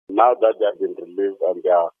now that they have been released and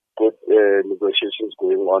there are good negotiations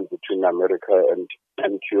going on between America and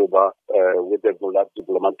Cuba with the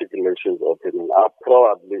diplomatic relations opening up,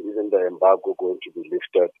 probably even the embargo going to be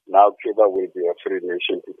lifted. Now Cuba will be a free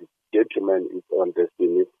nation to determine its own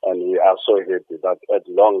destiny, and we are so happy that at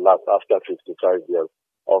long last, after 55 years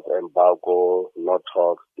of embargo, no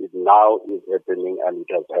talks, it now is happening and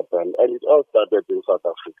it has happened. And it all started in South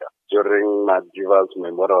Africa during Madiba's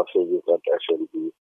memorial service at FNB.